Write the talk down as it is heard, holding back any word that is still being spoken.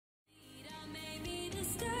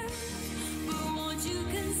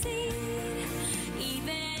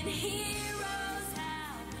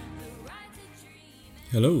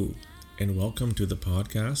Hello, and welcome to the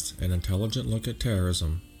podcast, An Intelligent Look at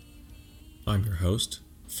Terrorism. I'm your host,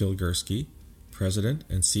 Phil Gursky, President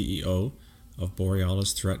and CEO of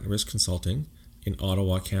Borealis Threat and Risk Consulting in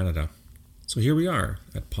Ottawa, Canada. So here we are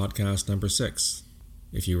at podcast number 6.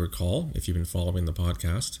 If you recall, if you've been following the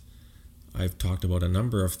podcast, I've talked about a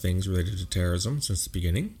number of things related to terrorism since the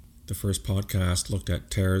beginning. The first podcast looked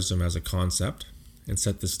at terrorism as a concept and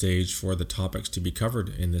set the stage for the topics to be covered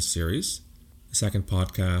in this series. The second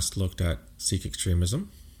podcast looked at Sikh extremism.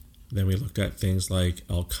 Then we looked at things like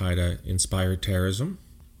Al-Qaeda-inspired terrorism,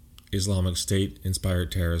 Islamic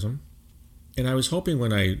State-inspired terrorism. And I was hoping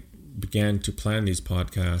when I began to plan these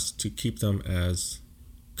podcasts to keep them as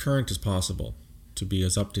current as possible, to be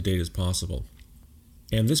as up-to-date as possible.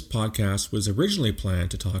 And this podcast was originally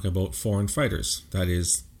planned to talk about foreign fighters, that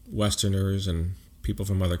is, Westerners and people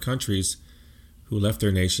from other countries who left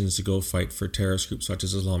their nations to go fight for terrorist groups such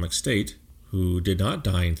as Islamic State, who did not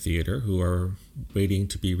die in theater, who are waiting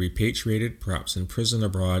to be repatriated, perhaps in prison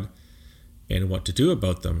abroad, and what to do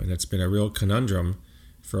about them. And it's been a real conundrum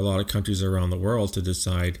for a lot of countries around the world to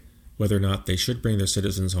decide whether or not they should bring their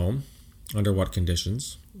citizens home, under what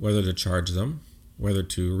conditions, whether to charge them, whether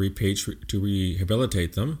to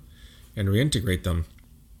rehabilitate them, and reintegrate them.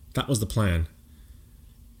 That was the plan.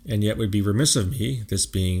 And yet it would be remiss of me, this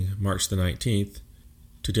being March the 19th,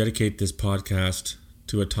 to dedicate this podcast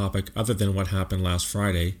to a topic other than what happened last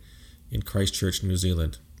Friday in Christchurch, New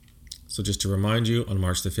Zealand. So just to remind you, on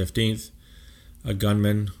March the 15th, a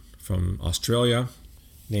gunman from Australia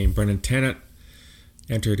named Brennan Tennant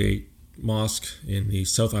entered a mosque in the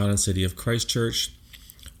South Island city of Christchurch,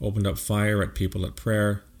 opened up fire at people at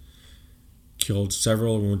prayer, killed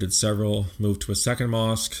several, wounded several, moved to a second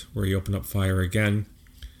mosque where he opened up fire again,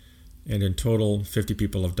 and in total 50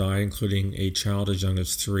 people have died, including a child as young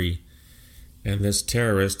as 3. And this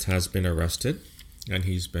terrorist has been arrested, and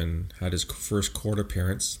he's had his first court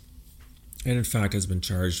appearance, and in fact has been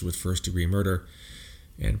charged with first-degree murder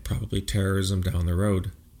and probably terrorism down the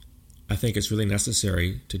road. I think it's really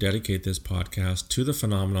necessary to dedicate this podcast to the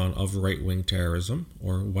phenomenon of right-wing terrorism,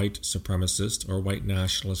 or white supremacist or white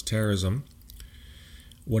nationalist terrorism,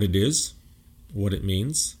 what it is, what it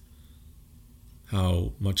means,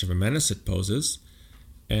 how much of a menace it poses,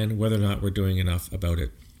 and whether or not we're doing enough about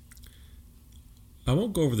it. I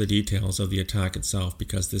won't go over the details of the attack itself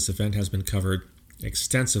because this event has been covered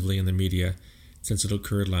extensively in the media since it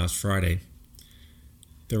occurred last Friday.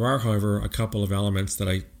 There are, however, a couple of elements that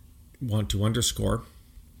I want to underscore.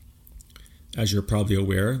 As you're probably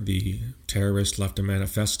aware, the terrorist left a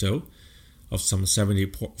manifesto of some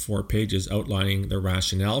 74 pages outlining the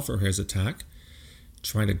rationale for his attack,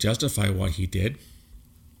 trying to justify what he did.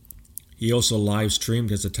 He also live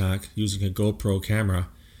streamed his attack using a GoPro camera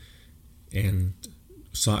and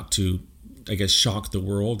sought to, shock the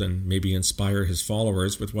world and maybe inspire his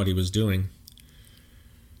followers with what he was doing.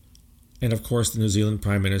 And of course, the New Zealand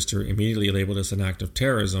Prime Minister immediately labeled this an act of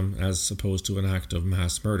terrorism as opposed to an act of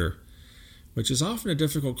mass murder, which is often a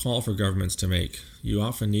difficult call for governments to make. You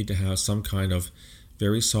often need to have some kind of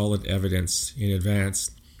very solid evidence in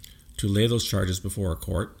advance to lay those charges before a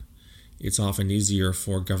court. It's often easier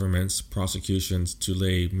for governments, prosecutions, to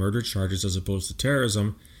lay murder charges as opposed to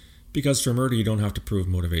terrorism, because for murder, you don't have to prove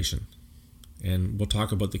motivation. And we'll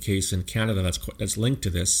talk about the case in Canada that's linked to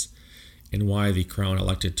this and why the Crown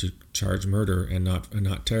elected to charge murder and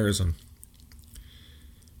not terrorism.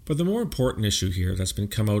 But the more important issue here that's been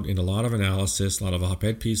come out in a lot of analysis, a lot of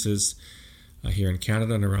op-ed pieces here in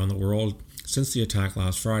Canada and around the world since the attack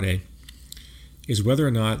last Friday is whether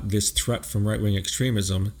or not this threat from right-wing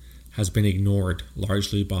extremism has been ignored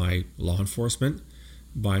largely by law enforcement,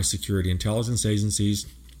 by security intelligence agencies,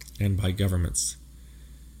 and by governments.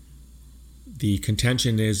 The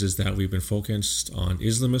contention is that we've been focused on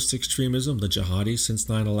Islamist extremism, the jihadis, since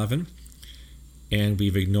 9/11, and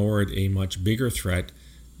we've ignored a much bigger threat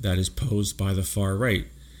that is posed by the far right.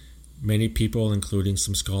 Many people, including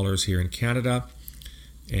some scholars here in Canada,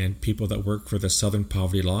 and people that work for the Southern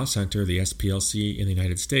Poverty Law Center, the SPLC in the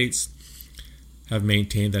United States, have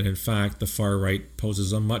maintained that in fact the far right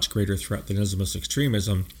poses a much greater threat than Islamist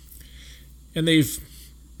extremism, and they've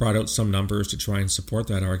brought out some numbers to try and support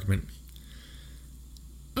that argument.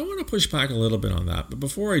 I want to push back a little bit on that, but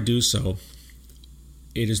before I do so,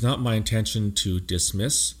 it is not my intention to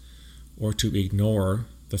dismiss or to ignore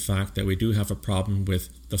the fact that we do have a problem with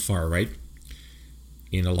the far right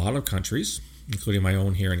in a lot of countries, including my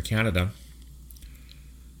own here in Canada.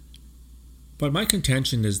 But my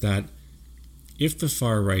contention is that if the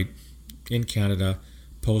far right in Canada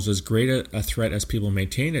poses great a threat as people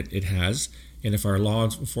maintain it has, and if our law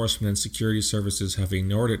enforcement and security services have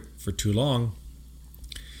ignored it for too long,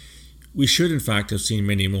 we should in fact have seen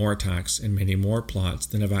many more attacks and many more plots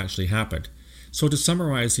than have actually happened. So to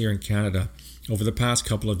summarize here in Canada, over the past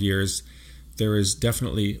couple of years, there is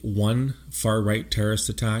definitely one far-right terrorist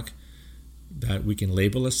attack that we can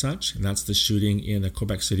label as such, and that's the shooting in the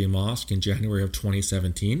Quebec City Mosque in January of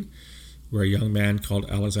 2017, where a young man called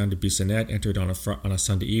Alexandre Bissonnette entered on a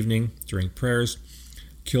Sunday evening during prayers,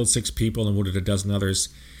 killed 6 people and wounded a dozen others.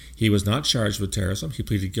 He was not charged with terrorism. He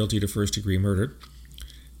pleaded guilty to first-degree murder.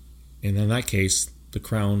 And in that case, the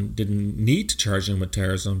Crown didn't need to charge him with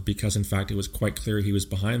terrorism because, in fact, it was quite clear he was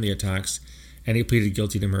behind the attacks, and he pleaded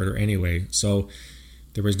guilty to murder anyway. So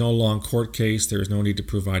there was no long court case. There was no need to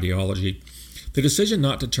prove ideology. The decision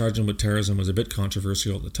not to charge him with terrorism was a bit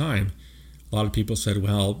controversial at the time. A lot of people said,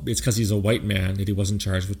 well, it's because he's a white man that he wasn't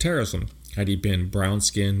charged with terrorism. Had he been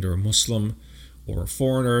brown-skinned or Muslim or a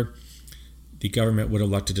foreigner, the government would have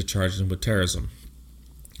elected to charge him with terrorism.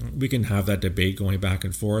 We can have that debate going back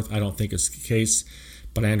and forth. I don't think it's the case,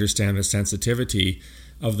 but I understand the sensitivity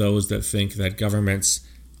of those that think that governments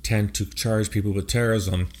tend to charge people with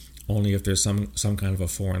terrorism only if there's some kind of a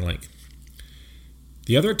foreign link.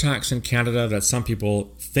 The other attacks in Canada that some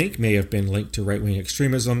people think may have been linked to right-wing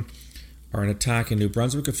extremism are an attack in New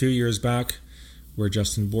Brunswick a few years back where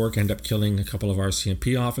Justin Bourque ended up killing a couple of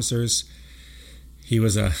RCMP officers. He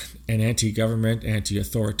was an anti-government,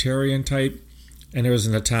 anti-authoritarian type. And there was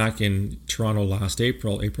an attack in Toronto last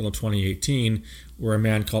April of 2018, where a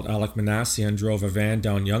man called Alec Minassian drove a van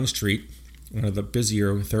down Yonge Street, one of the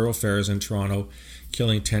busier thoroughfares in Toronto,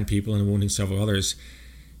 killing 10 people and wounding several others.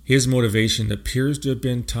 His motivation appears to have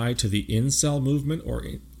been tied to the incel movement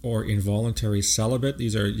or involuntary celibate.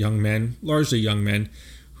 These are young men, largely young men,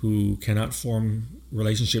 who cannot form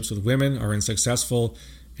relationships with women, are unsuccessful,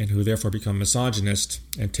 and who therefore become misogynist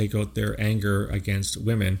and take out their anger against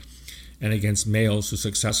women and against males who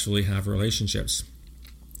successfully have relationships.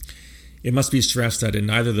 It must be stressed that in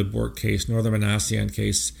neither the Bourque case nor the Minassian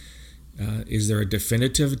case is there a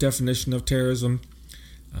definitive definition of terrorism,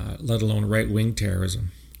 let alone right-wing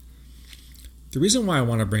terrorism. The reason why I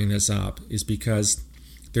want to bring this up is because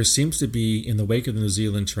there seems to be, in the wake of the New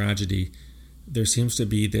Zealand tragedy, there seems to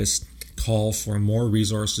be this call for more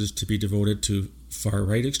resources to be devoted to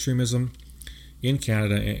far-right extremism in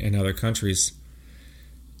Canada and other countries.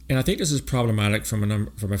 And I think this is problematic from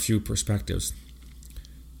a few perspectives.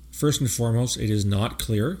 First and foremost, it is not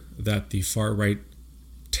clear that the far-right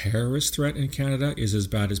terrorist threat in Canada is as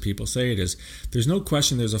bad as people say it is. There's no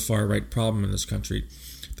question there's a far-right problem in this country.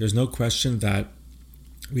 There's no question that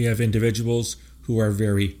we have individuals who are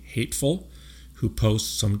very hateful, who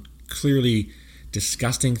post some clearly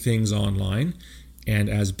disgusting things online. And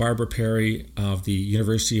as Barbara Perry of the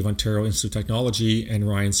University of Ontario Institute of Technology and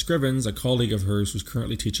Ryan Scrivens, a colleague of hers who's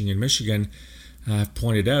currently teaching in Michigan, have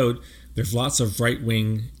pointed out, there's lots of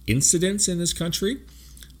right-wing incidents in this country,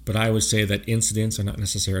 but I would say that incidents are not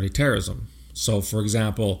necessarily terrorism. So, for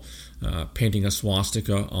example, painting a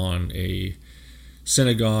swastika on a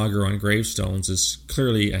synagogue or on gravestones is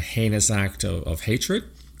clearly a heinous act of hatred,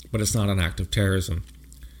 but it's not an act of terrorism.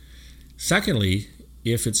 Secondly,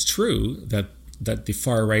 if it's true that the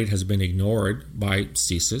far right has been ignored by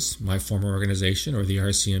CSIS, my former organization, or the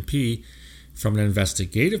RCMP, from an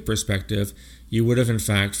investigative perspective, you would have in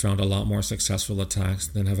fact found a lot more successful attacks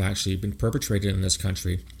than have actually been perpetrated in this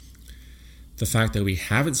country. The fact that we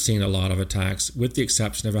haven't seen a lot of attacks, with the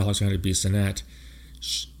exception of Alexandre Bissonnette,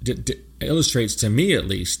 illustrates to me at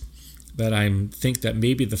least that I think that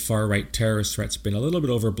maybe the far right terrorist threat's been a little bit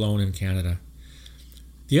overblown in Canada.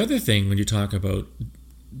 The other thing when you talk about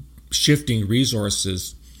shifting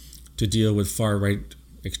resources to deal with far-right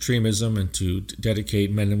extremism and to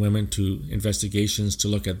dedicate men and women to investigations to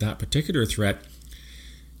look at that particular threat,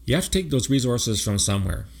 you have to take those resources from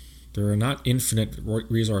somewhere. There are not infinite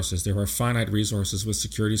resources. There are finite resources with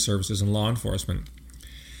security services and law enforcement.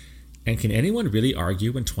 And can anyone really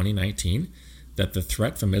argue in 2019 that the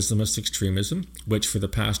threat from Islamist extremism, which for the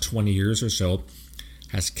past 20 years or so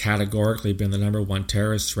has categorically been the number one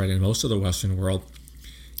terrorist threat in most of the Western world,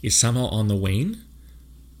 is somehow on the wane?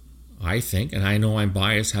 I think, and I know I'm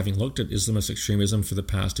biased having looked at Islamist extremism for the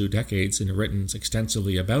past 2 decades and written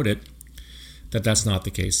extensively about it, that's not the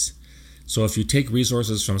case. So if you take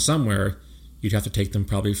resources from somewhere, you'd have to take them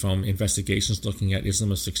probably from investigations looking at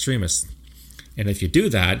Islamist extremists. And if you do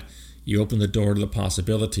that, you open the door to the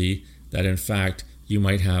possibility that in fact you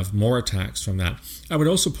might have more attacks from that. I would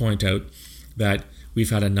also point out that we've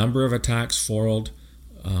had a number of attacks foiled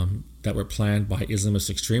that were planned by Islamist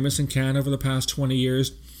extremists in Canada over the past 20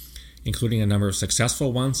 years, including a number of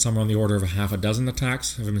successful ones. Some on the order of a half a dozen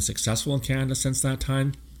attacks have been successful in Canada since that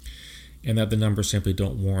time. and that the numbers simply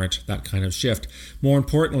don't warrant that kind of shift. More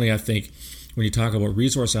importantly, I think, when you talk about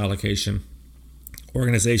resource allocation,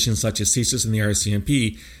 organizations such as CSIS and the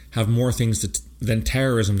RCMP have more things than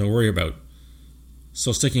terrorism to worry about.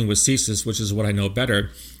 So sticking with CSIS, which is what I know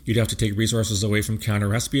better, you'd have to take resources away from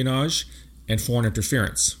counter-espionage and foreign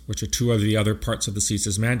interference, which are two of the other parts of the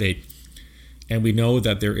CSIS mandate. And we know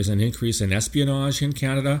that there is an increase in espionage in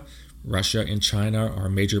Canada. Russia and China are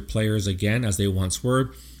major players again, as they once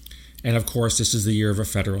were. And of course, this is the year of a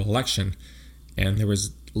federal election. And there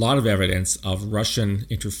was a lot of evidence of Russian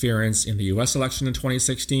interference in the US election in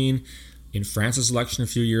 2016, in France's election a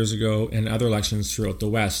few years ago, and other elections throughout the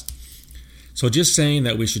West. So just saying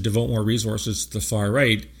that we should devote more resources to the far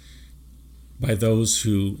right by those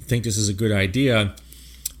who think this is a good idea,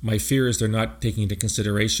 my fear is they're not taking into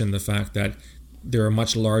consideration the fact that there are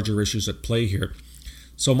much larger issues at play here.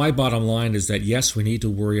 So my bottom line is that yes, we need to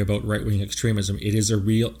worry about right-wing extremism. It is a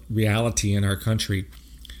real reality in our country.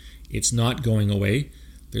 It's not going away.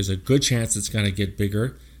 There's a good chance it's going to get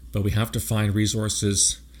bigger, but we have to find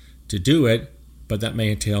resources to do it, but that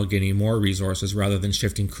may entail getting more resources rather than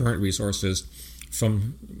shifting current resources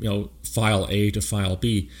from file A to file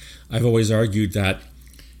B. I've always argued that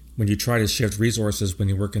when you try to shift resources when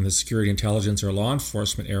you work in the security, intelligence, or law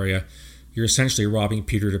enforcement area, you're essentially robbing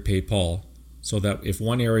Peter to pay Paul. So that if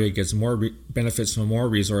one area gets more benefits from more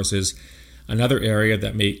resources, another area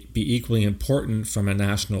that may be equally important from a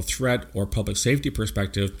national threat or public safety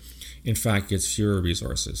perspective, in fact, gets fewer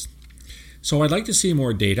resources. So I'd like to see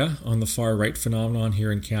more data on the far right phenomenon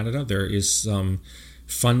here in Canada. There is some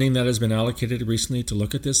funding that has been allocated recently to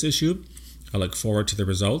look at this issue. I look forward to the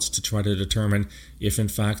results to try to determine if, in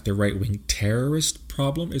fact, the right-wing terrorist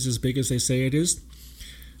problem is as big as they say it is.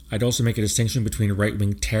 I'd also make a distinction between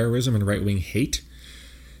right-wing terrorism and right-wing hate.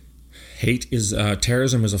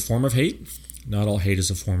 Terrorism is a form of hate. Not all hate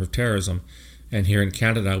is a form of terrorism. And here in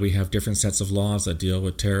Canada, we have different sets of laws that deal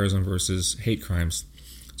with terrorism versus hate crimes.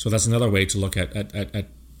 So that's another way to look at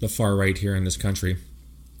the far right here in this country.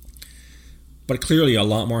 But clearly, a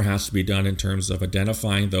lot more has to be done in terms of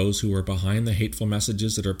identifying those who are behind the hateful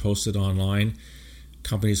messages that are posted online.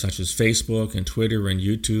 Companies such as Facebook and Twitter and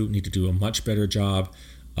YouTube need to do a much better job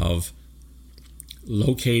of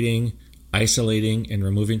locating, isolating, and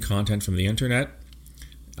removing content from the internet.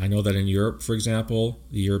 I know that in Europe, for example,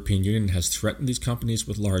 the European Union has threatened these companies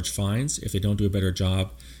with large fines if they don't do a better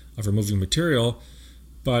job of removing material.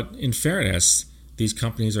 But in fairness, these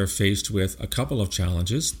companies are faced with a couple of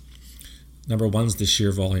challenges. Number one is the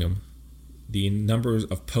sheer volume. The number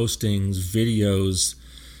of postings, videos,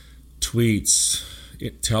 tweets,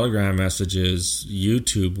 Telegram messages,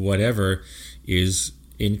 YouTube, whatever, is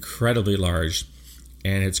incredibly large,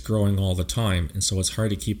 and it's growing all the time, and so it's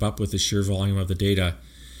hard to keep up with the sheer volume of the data.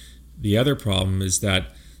 The other problem is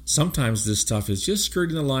that sometimes this stuff is just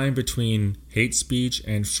skirting the line between hate speech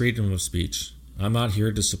and freedom of speech. I'm not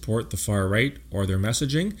here to support the far right or their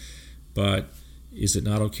messaging, but is it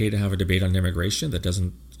not okay to have a debate on immigration that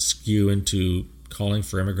doesn't skew into calling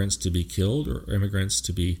for immigrants to be killed or immigrants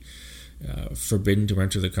to be forbidden to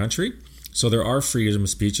enter the country? So there are freedom of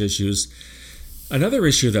speech issues. Another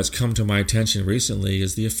issue that's come to my attention recently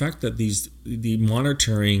is the effect that the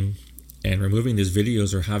monitoring and removing these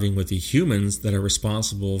videos are having with the humans that are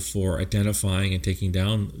responsible for identifying and taking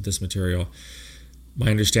down this material.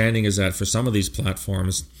 My understanding is that for some of these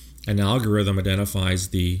platforms, an algorithm identifies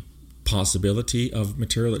the possibility of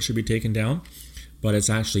material that should be taken down, but it's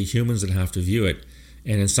actually humans that have to view it.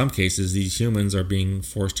 And in some cases, these humans are being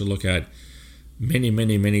forced to look at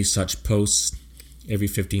many such posts every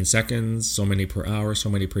 15 seconds, so many per hour, so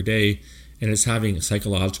many per day, and it's having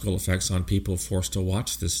psychological effects on people forced to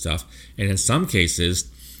watch this stuff. And in some cases,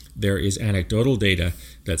 there is anecdotal data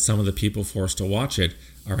that some of the people forced to watch it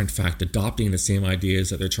are in fact adopting the same ideas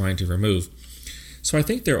that they're trying to remove. So I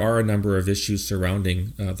think there are a number of issues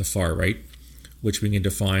surrounding the far right, which we can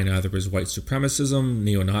define either as white supremacism,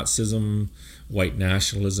 neo-Nazism, white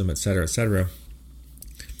nationalism, etc., etc.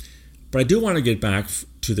 But I do want to get back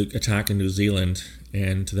to the attack in New Zealand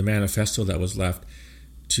and to the manifesto that was left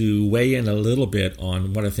to weigh in a little bit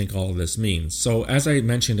on what I think all of this means. So as I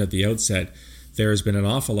mentioned at the outset, there has been an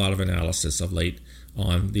awful lot of analysis of late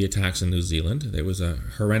on the attacks in New Zealand. There was a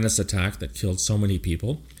horrendous attack that killed so many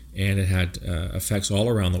people, and it had effects all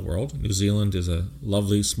around the world. New Zealand is a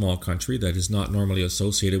lovely small country that is not normally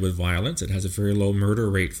associated with violence. It has a very low murder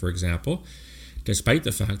rate, for example, despite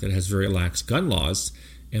the fact that it has very lax gun laws.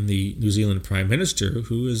 And the New Zealand Prime Minister,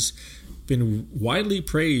 who has been widely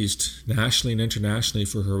praised nationally and internationally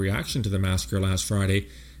for her reaction to the massacre last Friday,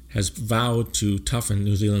 has vowed to toughen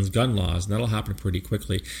New Zealand's gun laws, and that'll happen pretty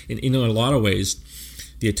quickly. And in a lot of ways,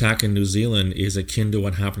 the attack in New Zealand is akin to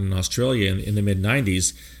what happened in Australia in the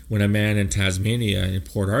mid-90s when a man in Tasmania, in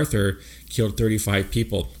Port Arthur, killed 35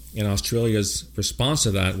 people. And Australia's response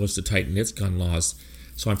to that was to tighten its gun laws.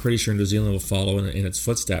 So I'm pretty sure New Zealand will follow in its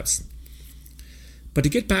footsteps. But to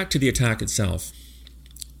get back to the attack itself,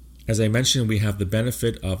 as I mentioned, we have the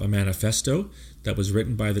benefit of a manifesto that was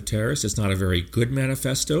written by the terrorists. It's not a very good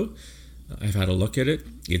manifesto. I've had a look at it.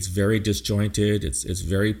 It's very disjointed. It's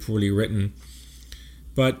very poorly written.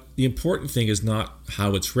 But the important thing is not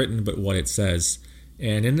how it's written, but what it says.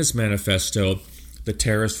 And in this manifesto, the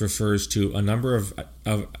terrorist refers to a number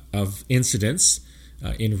of incidents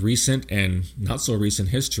in recent and not so recent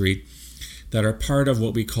history that are part of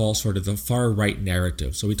what we call sort of the far-right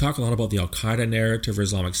narrative. So we talk a lot about the Al-Qaeda narrative or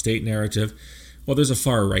Islamic State narrative. Well, there's a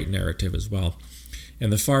far-right narrative as well.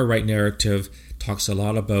 And the far-right narrative talks a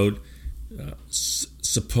lot about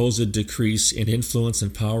supposed decrease in influence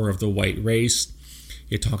and power of the white race.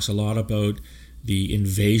 It talks a lot about the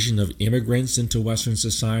invasion of immigrants into Western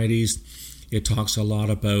societies. It talks a lot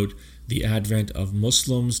about the advent of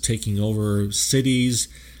Muslims taking over cities,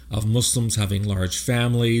 of Muslims having large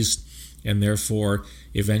families, and therefore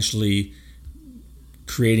eventually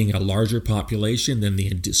creating a larger population than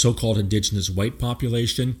the so-called indigenous white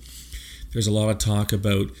population. There's a lot of talk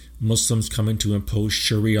about Muslims coming to impose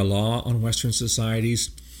Sharia law on Western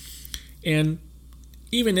societies. And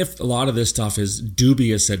even if a lot of this stuff is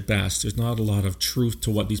dubious at best, there's not a lot of truth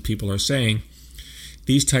to what these people are saying,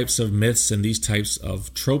 these types of myths and these types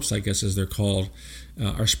of tropes, I guess as they're called,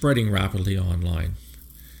 are spreading rapidly online.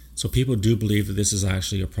 So people do believe that this is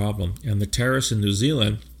actually a problem. And the terrorists in New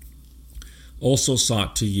Zealand also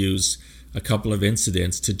sought to use a couple of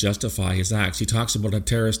incidents to justify his acts. He talks about a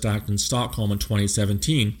terrorist act in Stockholm in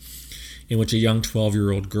 2017 in which a young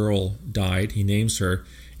 12-year-old girl died. He names her,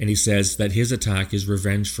 and he says that his attack is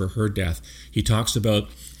revenge for her death. He talks about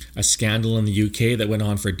a scandal in the UK that went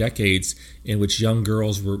on for decades in which young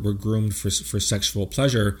girls were groomed for sexual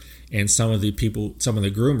pleasure, and some of the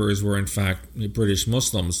groomers were in fact British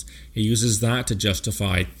Muslims. He uses that to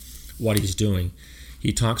justify what he's doing.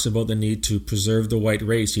 He talks about the need to preserve the white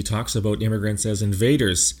race. He talks about immigrants as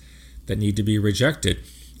invaders that need to be rejected.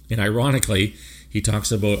 And ironically, he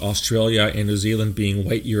talks about Australia and New Zealand being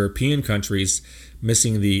white European countries,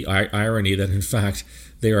 missing the irony that in fact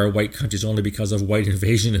they are white countries only because of white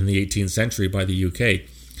invasion in the 18th century by the UK.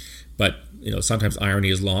 But sometimes irony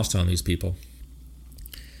is lost on these people.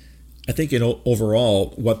 I think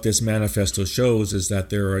overall what this manifesto shows is that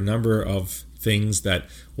there are a number of things that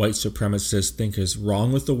white supremacists think is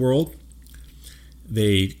wrong with the world.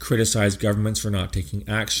 They criticize governments for not taking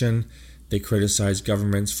action. They criticize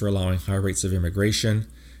governments for allowing high rates of immigration,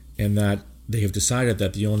 and that they have decided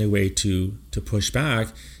that the only way to push back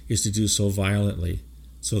is to do so violently.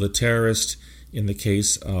 So the terrorist in the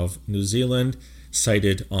case of New Zealand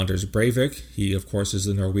cited Anders Breivik. He, of course, is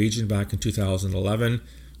the Norwegian back in 2011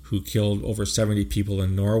 who killed over 70 people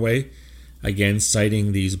in Norway. Again,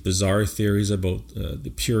 citing these bizarre theories about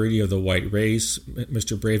the purity of the white race.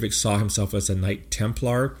 Mr. Breivik saw himself as a Knight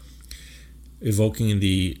Templar, evoking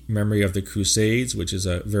the memory of the Crusades, which is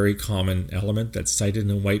a very common element that's cited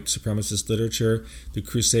in white supremacist literature. The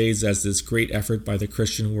Crusades as this great effort by the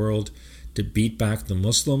Christian world to beat back the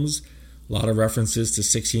Muslims. A lot of references to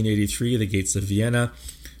 1683, the gates of Vienna,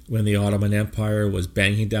 when the Ottoman Empire was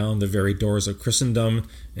banging down the very doors of Christendom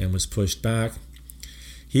and was pushed back.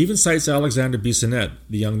 He even cites Alexander Bissonnette,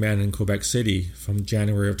 the young man in Quebec City from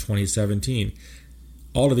January of 2017.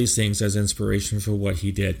 All of these things as inspiration for what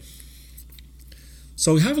he did.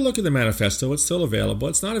 So have a look at the manifesto. It's still available.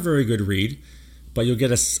 It's not a very good read, but you'll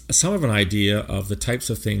get some of an idea of the types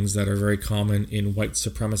of things that are very common in white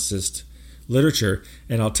supremacist literature.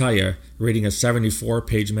 And I'll tell you, reading a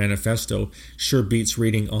 74-page manifesto sure beats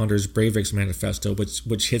reading Anders Breivik's manifesto,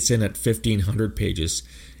 which hits in at 1,500 pages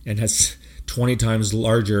and has 20 times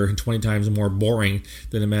larger and 20 times more boring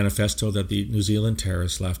than the manifesto that the New Zealand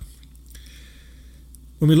terrorists left.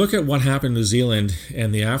 When we look at what happened in New Zealand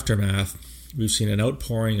and the aftermath, we've seen an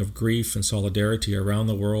outpouring of grief and solidarity around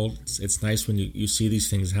the world. It's nice when you see these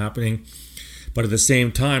things happening. But at the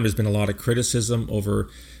same time, there's been a lot of criticism over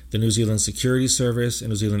the New Zealand Security Service and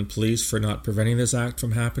New Zealand Police for not preventing this act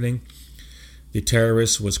from happening. The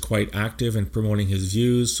terrorist was quite active in promoting his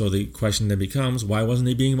views, so the question then becomes, why wasn't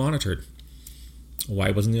he being monitored?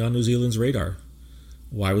 Why wasn't he on New Zealand's radar?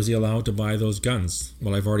 Why was he allowed to buy those guns?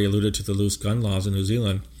 Well, I've already alluded to the loose gun laws in New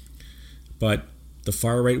Zealand, but the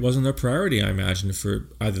far right wasn't a priority, I imagine, for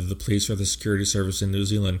either the police or the security service in New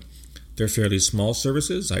Zealand. They're fairly small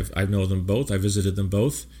services. I know them both. I visited them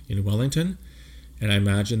both in Wellington, and I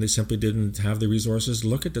imagine they simply didn't have the resources to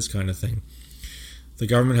look at this kind of thing. The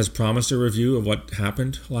government has promised a review of what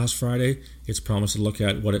happened last Friday. It's promised to look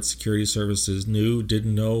at what its security services knew,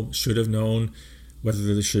 didn't know, should have known, whether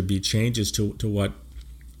there should be changes to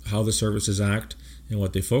how the services act and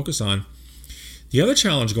what they focus on. The other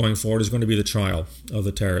challenge going forward is going to be the trial of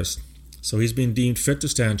the terrorist. So he's been deemed fit to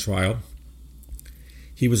stand trial.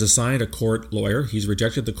 He was assigned a court lawyer. He's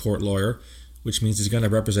rejected the court lawyer, which means he's going to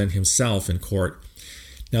represent himself in court.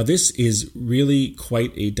 Now, this is really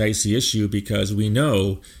quite a dicey issue because we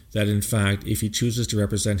know that, in fact, if he chooses to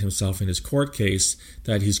represent himself in his court case,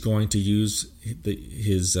 that he's going to use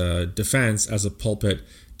his defense as a pulpit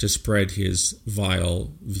to spread his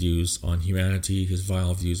vile views on humanity, his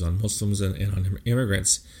vile views on Muslims and on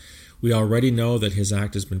immigrants. We already know that his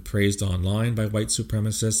act has been praised online by white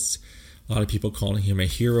supremacists. A lot of people calling him a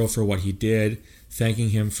hero for what he did,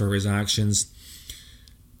 thanking him for his actions.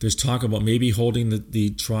 There's talk about maybe holding the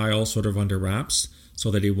trial sort of under wraps so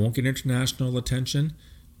that he won't get international attention,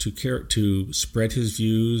 to spread his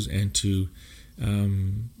views and to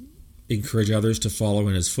encourage others to follow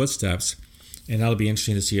in his footsteps. And that'll be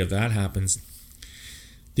interesting to see if that happens.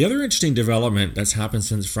 The other interesting development that's happened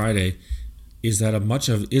since Friday is that a bunch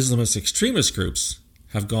of Islamist extremist groups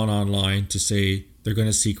have gone online to say they're going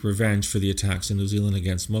to seek revenge for the attacks in New Zealand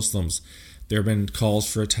against Muslims. There have been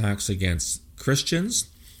calls for attacks against Christians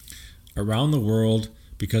around the world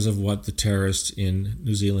because of what the terrorists in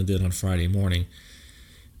New Zealand did on Friday morning.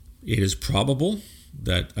 It is probable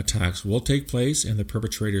that attacks will take place and the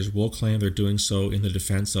perpetrators will claim they're doing so in the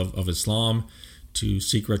defense of Islam to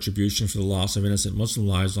seek retribution for the loss of innocent Muslim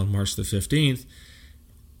lives on March the 15th.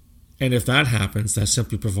 And if that happens, that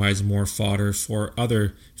simply provides more fodder for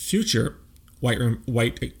other future white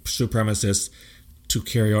supremacists to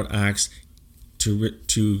carry out acts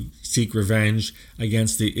to seek revenge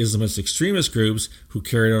against the Islamist extremist groups who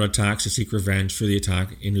carried out attacks to seek revenge for the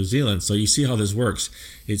attack in New Zealand. So you see how this works.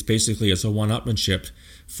 It's a one-upmanship.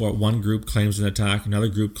 For one group claims an attack, another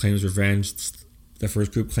group claims revenge, the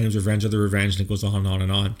first group claims revenge of the revenge, and it goes on and on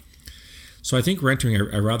and on. So I think we're entering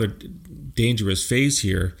a rather dangerous phase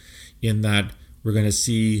here in that we're going to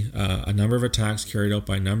see a number of attacks carried out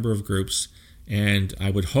by a number of groups, and I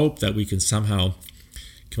would hope that we can somehow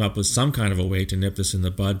come up with some kind of a way to nip this in the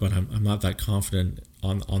bud, but I'm not that confident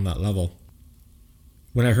on that level.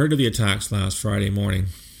 When I heard of the attacks last Friday morning,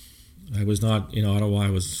 I was not in Ottawa. I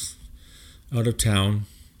was out of town,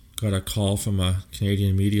 got a call from a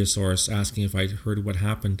Canadian media source asking if I'd heard what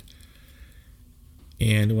happened.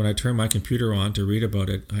 And when I turned my computer on to read about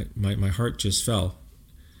it, my heart just fell.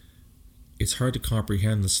 It's hard to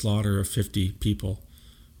comprehend the slaughter of 50 people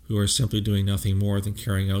who are simply doing nothing more than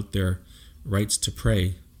carrying out their rights to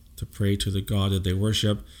pray to the God that they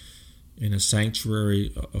worship in a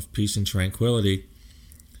sanctuary of peace and tranquility.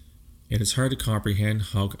 And it's hard to comprehend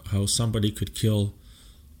how somebody could kill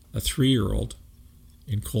a 3-year-old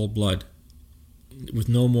in cold blood with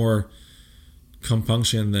no more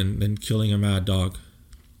compunction than killing a mad dog.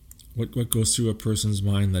 What goes through a person's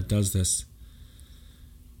mind that does this?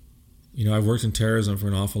 You know, I've worked in terrorism for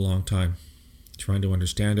an awful long time, trying to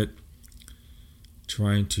understand it,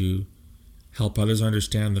 trying to help others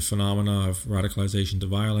understand the phenomena of radicalization to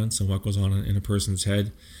violence and what goes on in a person's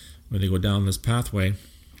head when they go down this pathway.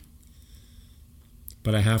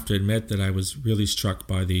 But I have to admit that I was really struck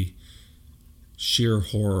by the sheer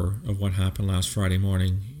horror of what happened last Friday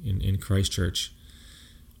morning in Christchurch,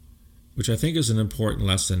 which I think is an important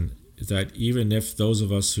lesson, is that even if those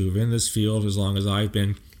of us who are in this field, as long as I've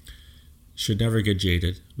been, should never get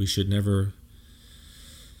jaded. We should never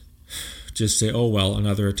just say, oh well,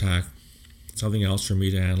 another attack. Something else for me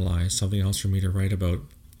to analyze, something else for me to write about.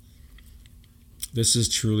 This is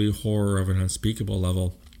truly horror of an unspeakable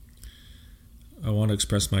level. I want to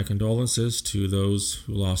express my condolences to those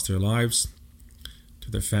who lost their lives, to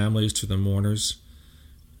their families, to the mourners,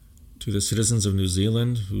 to the citizens of New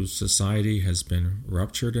Zealand whose society has been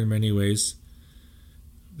ruptured in many ways.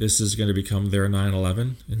 This is going to become their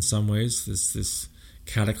 9/11 in some ways, this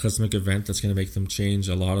cataclysmic event that's going to make them change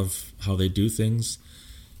a lot of how they do things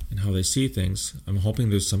and how they see things. I'm hoping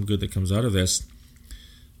there's some good that comes out of this,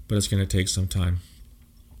 but it's going to take some time.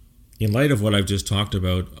 In light of what I've just talked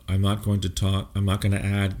about, I'm not going to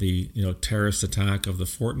add the terrorist attack of the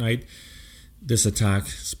fortnight. This attack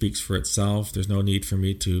speaks for itself. There's no need for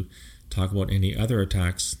me to talk about any other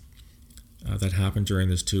attacks that happened during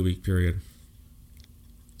this 2-week period.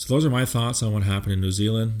 So those are my thoughts on what happened in New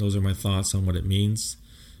Zealand. Those are my thoughts on what it means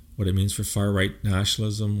for far-right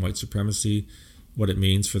nationalism, white supremacy, what it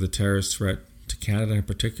means for the terrorist threat to Canada in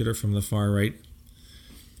particular from the far right.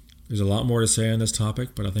 There's a lot more to say on this topic,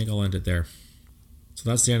 but I think I'll end it there. So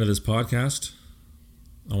that's the end of this podcast.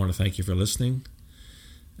 I want to thank you for listening.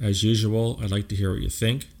 As usual, I'd like to hear what you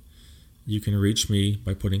think. You can reach me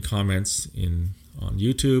by putting comments on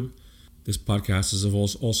YouTube. This podcast is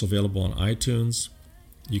also available on iTunes.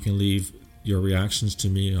 You can leave your reactions to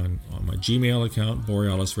me on my Gmail account,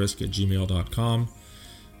 borealisrisk@gmail.com.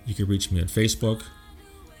 You can reach me on Facebook,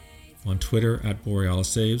 on Twitter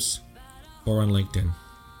 @BorealisSaves, or on LinkedIn.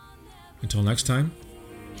 Until next time,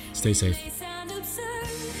 stay safe.